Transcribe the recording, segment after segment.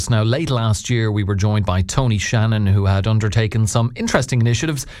Now, late last year, we were joined by Tony Shannon, who had undertaken some interesting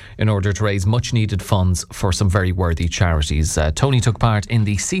initiatives in order to raise much-needed funds for some very worthy charities. Tony took part in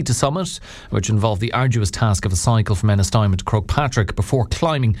the Sea to Summit, which involved the arduous task of a cycle from Ennisdiamond to Croagh-Patrick before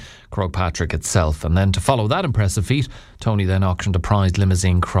climbing Croagh-Patrick itself. And then to follow that impressive feat, Tony then auctioned a prized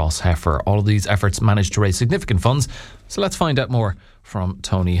limousine cross heifer. All of these efforts managed to raise significant funds. So let's find out more from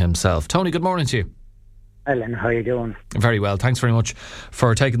Tony himself. Tony, good morning to you. Ellen, how are you doing? Very well. Thanks very much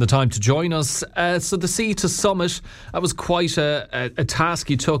for taking the time to join us. So the Sea to Summit, that was quite a task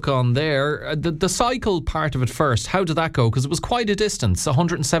you took on there. The cycle part of it first, how did that go? Because it was quite a distance,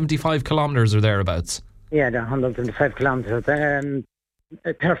 175 kilometres or thereabouts. Yeah, the 175 kilometres.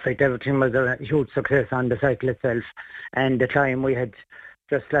 Perfect. Everything was a huge success on the cycle itself. And the climb, we had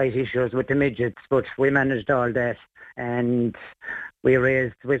just slight issues with the midgets, but we managed all that. And we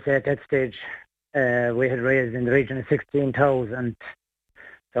raised, at that stage, we had raised in the region of 16,000.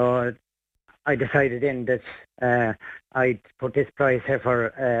 So I decided then that I'd put this prize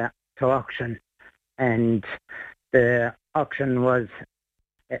heifer to auction. And the auction was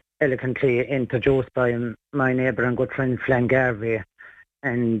elegantly introduced by my neighbour and good friend Flann Garvey,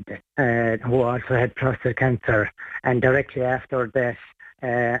 and who also had prostate cancer. And directly after that,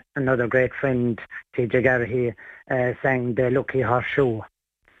 another great friend, TJ Garrahy, sang the Lucky Horseshoe.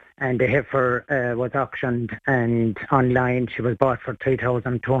 And the heifer was auctioned, and online she was bought for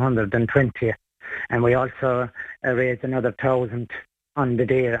 3,220. And we also raised another 1,000 on the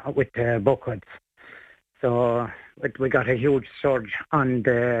day with buckets. So we got a huge surge on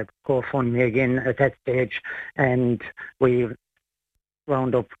the GoFundMe again at that stage, and we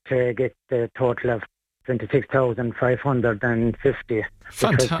wound up to get the total of 26,550.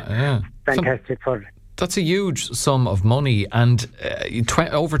 Fantastic for. That's a huge sum of money, and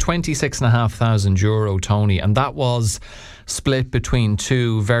over €26,500, Tony, and that was split between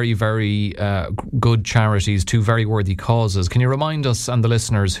two very, very good charities, two very worthy causes. Can you remind us and the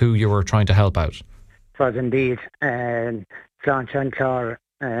listeners who you were trying to help out? It was indeed Sláinte an Clár,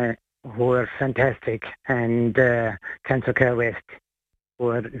 who were fantastic, and Cancer Care West, who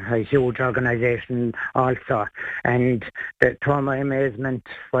are a huge organisation also. And to my amazement,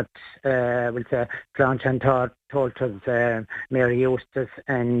 what Sláinte an Clár told us, Mary Eustace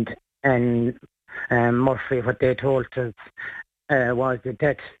and Murphy, what they told us was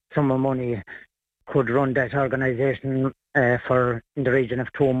that sum of money could run that organisation for in the region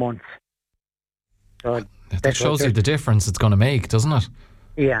of 2 months. So that shows you the difference it's going to make, doesn't it?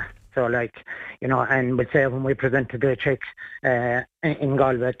 Yeah. So, and we'd say when we presented the check in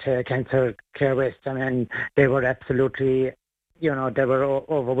Galway to Cancer Care West, I mean, they were absolutely, they were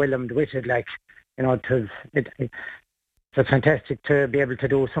overwhelmed with it. It was fantastic to be able to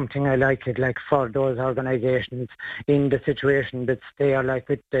do something like it, for those organisations in the situation that they are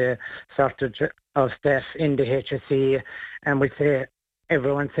with the shortage of staff in the HSE. And we say,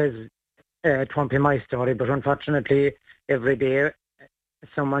 everyone says, it won't be my story, but unfortunately, every day,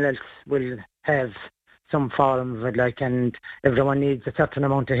 someone else will have some form of it, and everyone needs a certain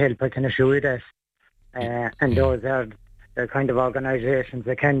amount of help, I can assure you that. And those are the kind of organisations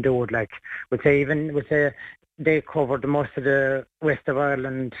that can do it. We say they covered most of the west of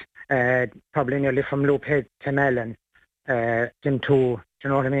Ireland, probably nearly from Loophead to Malin, them two, do you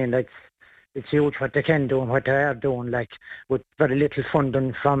know what I mean? It's huge what they can do and what they are doing, with very little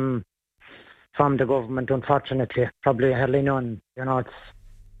funding from the government, unfortunately, probably hardly none. It's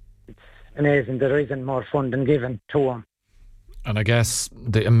amazing there isn't more funding given to them. And I guess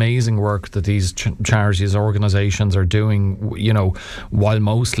the amazing work that these charities, organisations are doing, while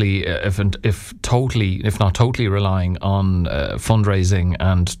mostly, if not totally relying on fundraising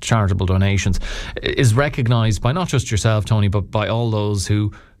and charitable donations, is recognised by not just yourself, Tony, but by all those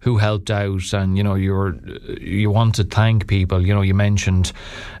who helped out. And you want to thank people. You mentioned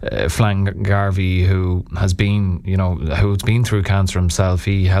Flann Garvey, who has been who's been through cancer himself.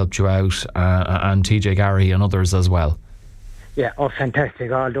 He helped you out, and TJ Garrahy and others as well. Yeah, fantastic.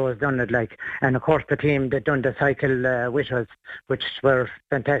 All those done it, and of course the team that done the cycle with us, which were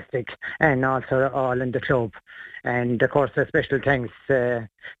fantastic, and also all in the club. And of course a special thanks to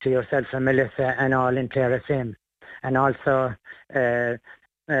yourself and Melissa and all in Clare FM. And also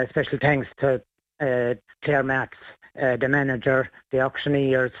special thanks to Clare Max, the manager, the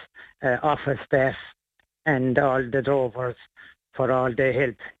auctioneers, office staff, and all the drovers for all the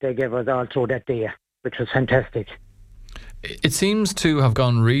help they gave us all through that day, which was fantastic. It seems to have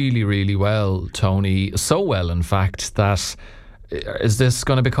gone really, really well, Tony. So well, in fact, that is this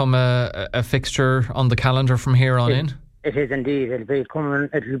going to become a fixture on the calendar from here on in? It is indeed. It'll be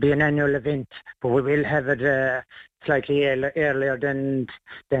an annual event, but we will have it slightly earlier than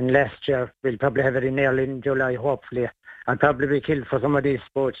last year. We'll probably have it in early in July, hopefully. I'll probably be killed for some of these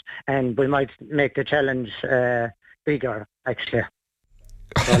sports, and we might make the challenge bigger, actually.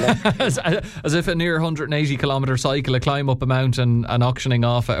 As if a near 180 kilometre cycle, a climb up a mountain and auctioning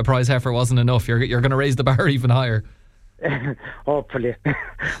off a prize heifer wasn't enough. You're going to raise the bar even higher. Hopefully.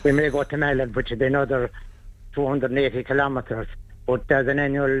 We may go to Malin, which is another 280 kilometres. But there's an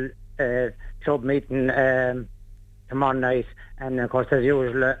annual club meeting tomorrow night, and of course, as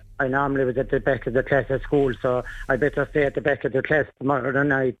usual, I normally was at the back of the class at school, so I better stay at the back of the class tomorrow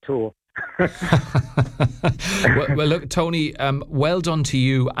night too. well, look, Tony, well done to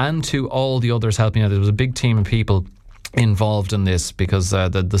you and to all the others helping out. There was a big team of people involved in this, because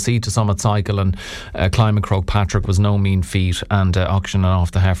the Sea to Summit cycle and climbing Croagh Patrick was no mean feat, and auctioning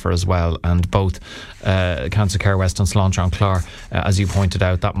off the heifer as well, and both Cancer Care West and Sláinte an Clár, as you pointed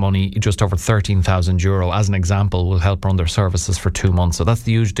out, that money, just over €13,000 as an example, will help run their services for 2 months. So that's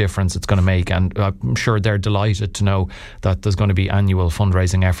the huge difference it's going to make, and I'm sure they're delighted to know that there's going to be annual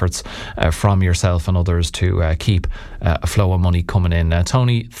fundraising efforts from yourself and others to keep a flow of money coming in.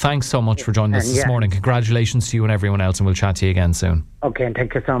 Tony, thanks so much for joining us this morning. Congratulations to you and everyone else, and we'll chat to you again soon. Okay, and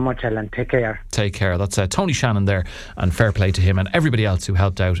thank you so much, Ellen. Take care. Take care. That's Tony Shannon there, and fair play to him and everybody else who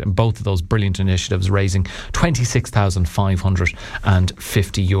helped out in both of those brilliant initiatives, raising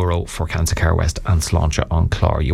 €26,550 for Cancer Care West and Sláinte an Clár.